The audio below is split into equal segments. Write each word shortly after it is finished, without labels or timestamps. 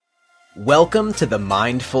Welcome to the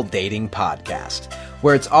Mindful Dating Podcast,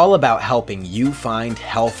 where it's all about helping you find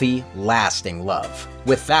healthy, lasting love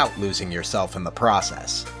without losing yourself in the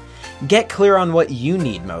process. Get clear on what you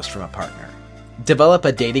need most from a partner. Develop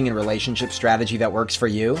a dating and relationship strategy that works for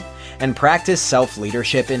you, and practice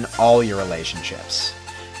self-leadership in all your relationships.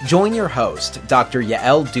 Join your host, Dr.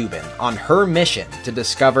 Yael Dubin, on her mission to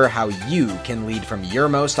discover how you can lead from your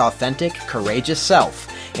most authentic, courageous self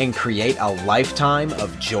and create a lifetime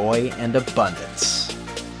of joy and abundance.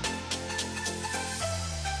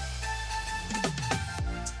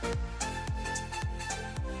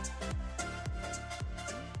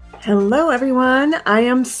 Hello, everyone. I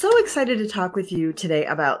am so excited to talk with you today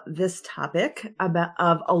about this topic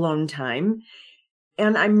of alone time.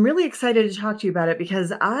 And I'm really excited to talk to you about it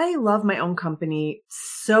because I love my own company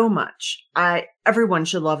so much. Everyone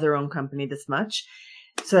should love their own company this much.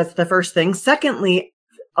 So that's the first thing. Secondly,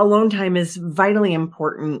 alone time is vitally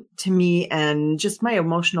important to me and just my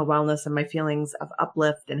emotional wellness and my feelings of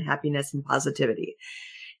uplift and happiness and positivity.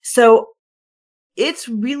 So it's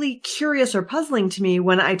really curious or puzzling to me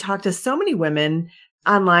when I talk to so many women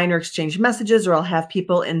online or exchange messages, or I'll have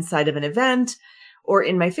people inside of an event or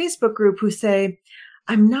in my Facebook group who say,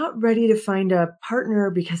 I'm not ready to find a partner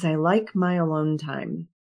because I like my alone time.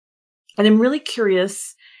 And I'm really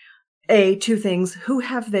curious, A, two things. Who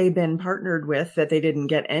have they been partnered with that they didn't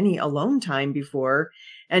get any alone time before?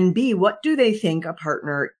 And B, what do they think a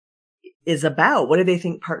partner is about? What do they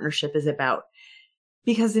think partnership is about?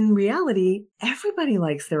 Because in reality, everybody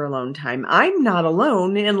likes their alone time. I'm not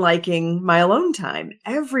alone in liking my alone time.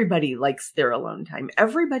 Everybody likes their alone time.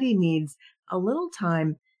 Everybody needs a little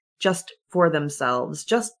time just for themselves,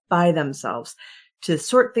 just by themselves, to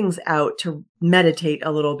sort things out, to meditate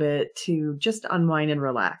a little bit, to just unwind and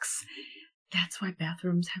relax. That's why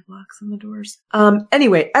bathrooms have locks on the doors.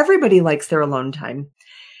 Anyway, everybody likes their alone time.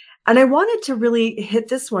 And I wanted to really hit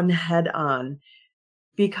this one head on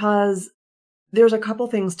because there's a couple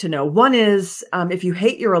things to know. One is, if you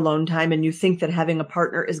hate your alone time and you think that having a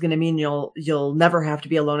partner is going to mean you'll never have to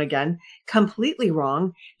be alone again, completely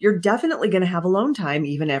wrong. You're definitely going to have alone time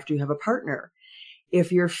even after you have a partner.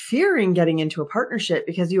 If you're fearing getting into a partnership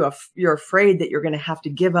because you're afraid that you're going to have to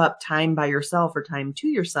give up time by yourself or time to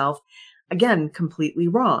yourself, again, completely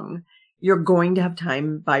wrong. You're going to have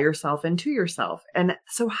time by yourself and to yourself. And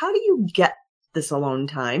so how do you get this alone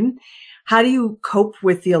time? How do you cope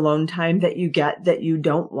with the alone time that you get that you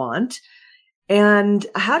don't want? And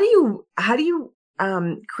how do you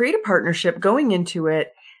create a partnership going into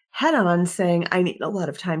it head on saying, I need a lot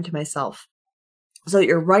of time to myself? So that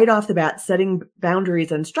you're right off the bat setting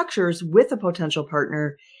boundaries and structures with a potential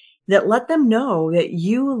partner that let them know that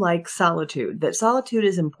you like solitude, that solitude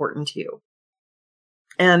is important to you.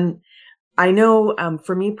 And I know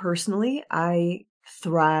for me personally, I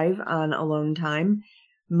thrive on alone time.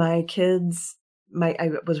 My kids,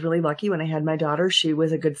 I was really lucky when I had my daughter. She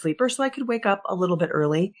was a good sleeper, so I could wake up a little bit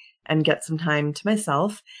early and get some time to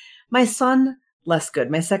myself. My son, less good.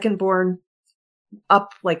 My second born,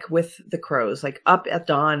 up like with the crows, like up at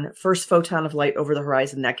dawn, first photon of light over the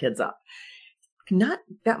horizon, that kid's up. Not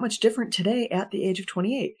that much different today at the age of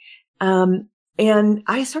 28. And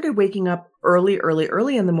I started waking up early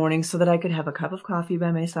in the morning so that I could have a cup of coffee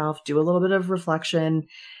by myself, do a little bit of reflection,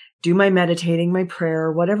 do my meditating, my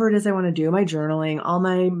prayer, whatever it is I want to do, my journaling, all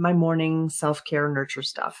my morning self-care nurture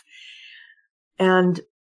stuff. And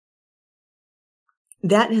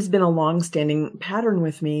that has been a long-standing pattern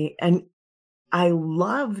with me. And I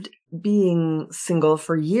loved being single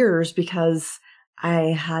for years because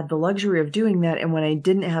I had the luxury of doing that. And when I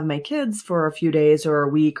didn't have my kids for a few days or a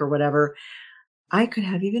week or whatever, I could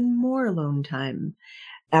have even more alone time.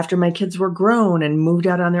 After my kids were grown and moved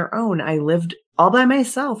out on their own, I lived all by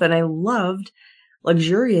myself and I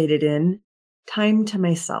luxuriated in time to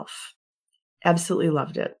myself. Absolutely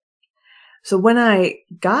loved it. So when I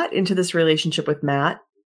got into this relationship with Matt,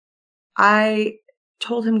 I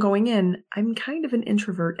told him going in, I'm kind of an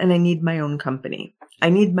introvert and I need my own company. I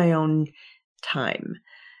need my own time.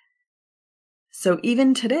 So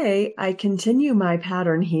even today, I continue my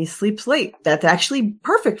pattern. He sleeps late. That's actually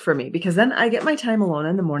perfect for me because then I get my time alone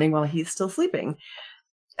in the morning while he's still sleeping.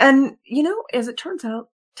 And, as it turns out,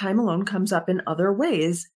 time alone comes up in other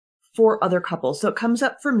ways for other couples. So it comes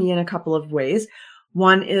up for me in a couple of ways.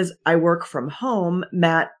 One is I work from home.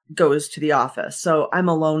 Matt goes to the office. So I'm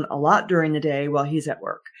alone a lot during the day while he's at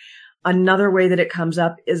work. Another way that it comes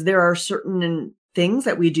up is there are certain things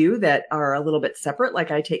that we do that are a little bit separate. Like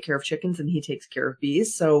I take care of chickens and he takes care of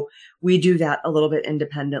bees. So we do that a little bit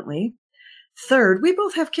independently. Third, we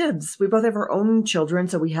both have kids. We both have our own children.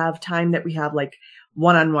 So we have time that we have like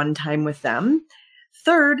one-on-one time with them.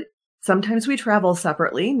 Third, Sometimes we travel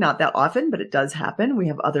separately, not that often, but it does happen. We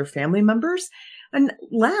have other family members. And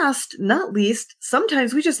last, not least,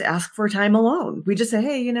 sometimes we just ask for time alone. We just say,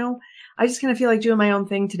 hey, I just kind of feel like doing my own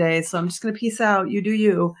thing today. So I'm just going to peace out. You do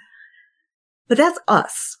you. But that's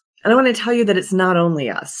us. And I want to tell you that it's not only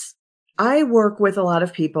us. I work with a lot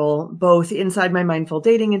of people, both inside my mindful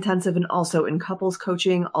dating intensive and also in couples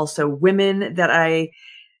coaching, also women that I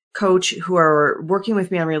coach who are working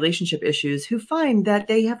with me on relationship issues who find that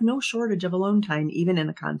they have no shortage of alone time, even in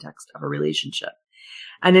the context of a relationship.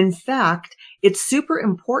 And in fact, it's super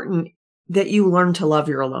important that you learn to love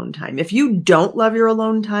your alone time. If you don't love your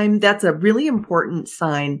alone time, that's a really important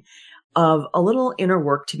sign of a little inner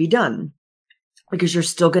work to be done, because you're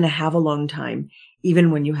still going to have alone time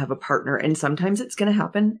even when you have a partner. And sometimes it's going to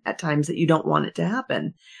happen at times that you don't want it to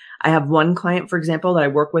happen. I have one client, for example, that I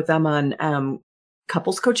work with them on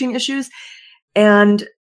couples coaching issues, and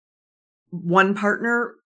one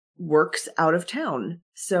partner works out of town,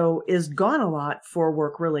 so is gone a lot for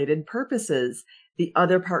work-related purposes. The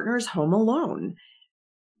other partner is home alone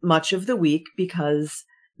much of the week because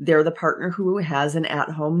they're the partner who has an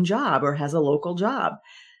at-home job or has a local job.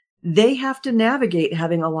 They have to navigate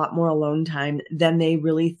having a lot more alone time than they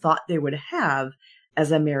really thought they would have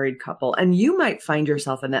as a married couple. And you might find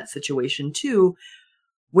yourself in that situation too,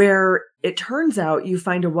 where it turns out you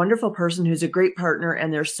find a wonderful person who's a great partner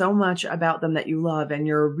and there's so much about them that you love and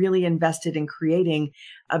you're really invested in creating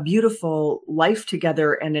a beautiful life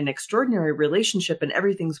together and an extraordinary relationship and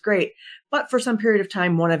everything's great. But for some period of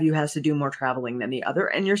time, one of you has to do more traveling than the other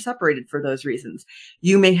and you're separated for those reasons.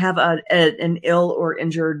 You may have an ill or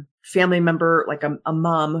injured family member, like a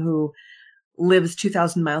mom who lives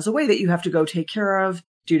 2,000 miles away that you have to go take care of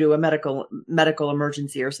due to a medical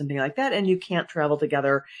emergency or something like that. And you can't travel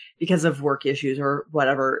together because of work issues or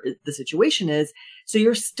whatever the situation is. So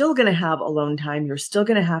you're still going to have alone time. You're still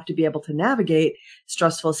going to have to be able to navigate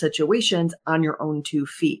stressful situations on your own 2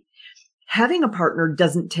 feet. Having a partner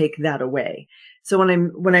doesn't take that away. So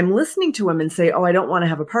when I'm listening to women say, oh, I don't want to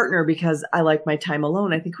have a partner because I like my time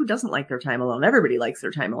alone, I think, who doesn't like their time alone? Everybody likes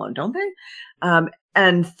their time alone, don't they?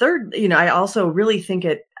 And third, I also really think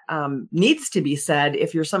it needs to be said,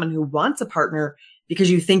 if you're someone who wants a partner because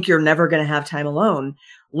you think you're never going to have time alone,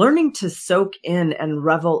 learning to soak in and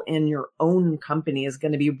revel in your own company is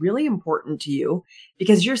going to be really important to you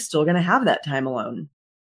because you're still going to have that time alone.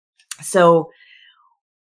 So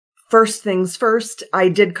first things first, I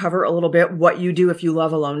did cover a little bit what you do if you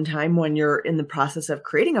love alone time when you're in the process of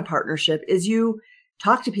creating a partnership is you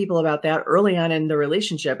talk to people about that early on in the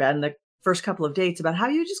relationship and the first couple of dates about how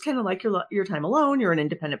you just kind of like your time alone. You're an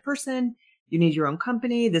independent person. You need your own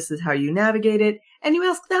company. This is how you navigate it. And you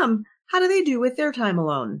ask them, how do they do with their time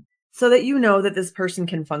alone? So that you know that this person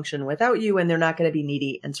can function without you and they're not going to be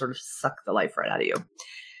needy and sort of suck the life right out of you.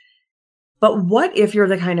 But what if you're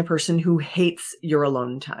the kind of person who hates your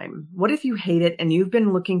alone time? What if you hate it and you've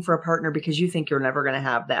been looking for a partner because you think you're never going to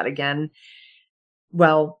have that again?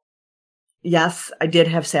 Well, yes, I did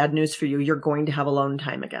have sad news for you. You're going to have alone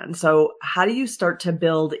time again. So how do you start to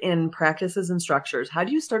build in practices and structures? How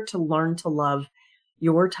do you start to learn to love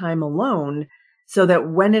your time alone so that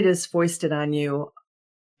when it is foisted on you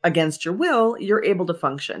against your will, you're able to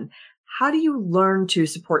function? How do you learn to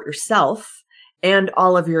support yourself and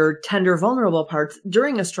all of your tender, vulnerable parts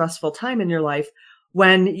during a stressful time in your life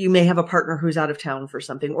when you may have a partner who's out of town for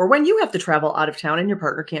something, or when you have to travel out of town and your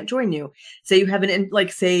partner can't join you? Say you have I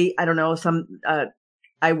don't know,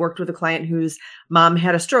 I worked with a client whose mom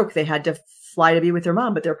had a stroke. They had to fly to be with their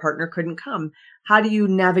mom, but their partner couldn't come. How do you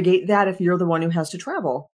navigate that if you're the one who has to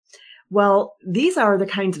travel? Well, these are the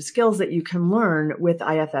kinds of skills that you can learn with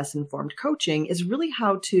IFS-informed coaching, is really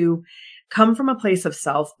how to come from a place of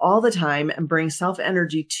self all the time and bring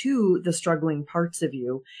self-energy to the struggling parts of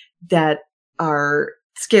you that are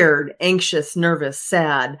scared, anxious, nervous,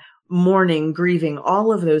 sad, mourning, grieving,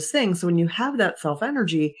 all of those things. So when you have that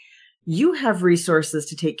self-energy, you have resources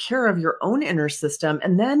to take care of your own inner system.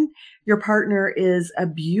 And then your partner is a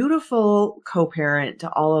beautiful co-parent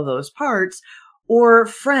to all of those parts, or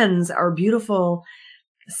friends are beautiful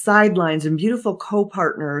sidelines and beautiful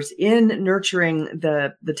co-partners in nurturing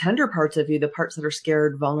the tender parts of you, the parts that are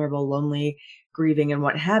scared, vulnerable, lonely, grieving, and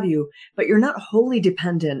what have you. But you're not wholly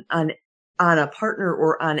dependent on a partner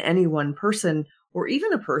or on any one person or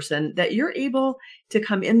even a person, that you're able to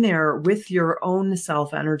come in there with your own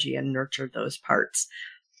self-energy and nurture those parts.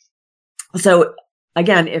 So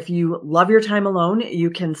again, if you love your time alone, you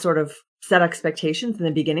can sort of set expectations in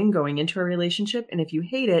the beginning going into a relationship. And if you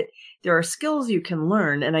hate it, there are skills you can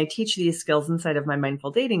learn. And I teach these skills inside of my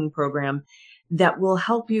mindful dating program that will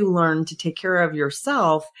help you learn to take care of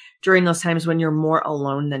yourself during those times when you're more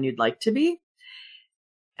alone than you'd like to be.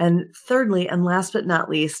 And thirdly, and last but not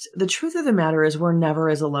least, the truth of the matter is we're never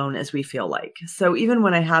as alone as we feel like. So even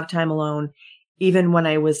when I have time alone, even when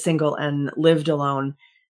I was single and lived alone,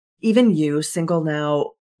 even you, single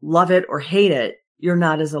now, love it or hate it, you're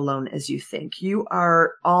not as alone as you think. You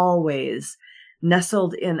are always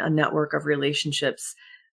nestled in a network of relationships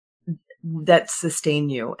that sustain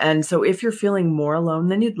you. And so if you're feeling more alone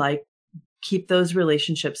than you'd like, keep those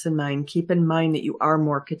relationships in mind. Keep in mind that you are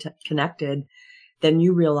more connected than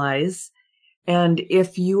you realize. And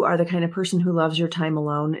if you are the kind of person who loves your time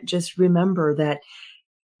alone, just remember that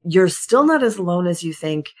you're still not as alone as you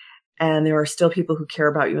think. And there are still people who care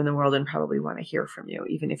about you in the world and probably want to hear from you,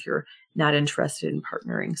 even if you're not interested in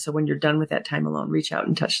partnering. So when you're done with that time alone, reach out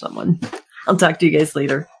and touch someone. I'll talk to you guys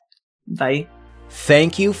later. Bye.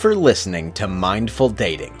 Thank you for listening to Mindful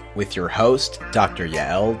Dating with your host, Dr.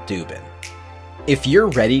 Yael Dubin. If you're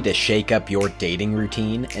ready to shake up your dating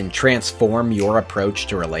routine and transform your approach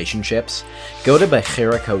to relationships, go to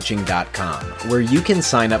BechiraCoaching.com, where you can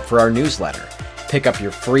sign up for our newsletter, pick up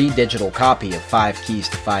your free digital copy of 5 Keys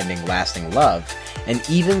to Finding Lasting Love, and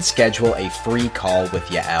even schedule a free call with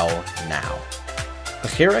Yael now.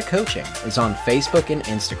 Bechira Coaching is on Facebook and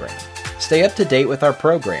Instagram. Stay up to date with our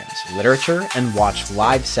programs, literature, and watch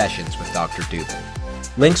live sessions with Dr.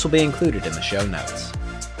 Dubin. Links will be included in the show notes.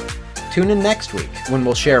 Tune in next week when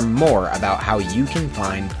we'll share more about how you can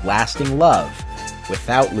find lasting love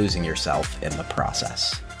without losing yourself in the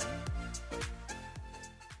process.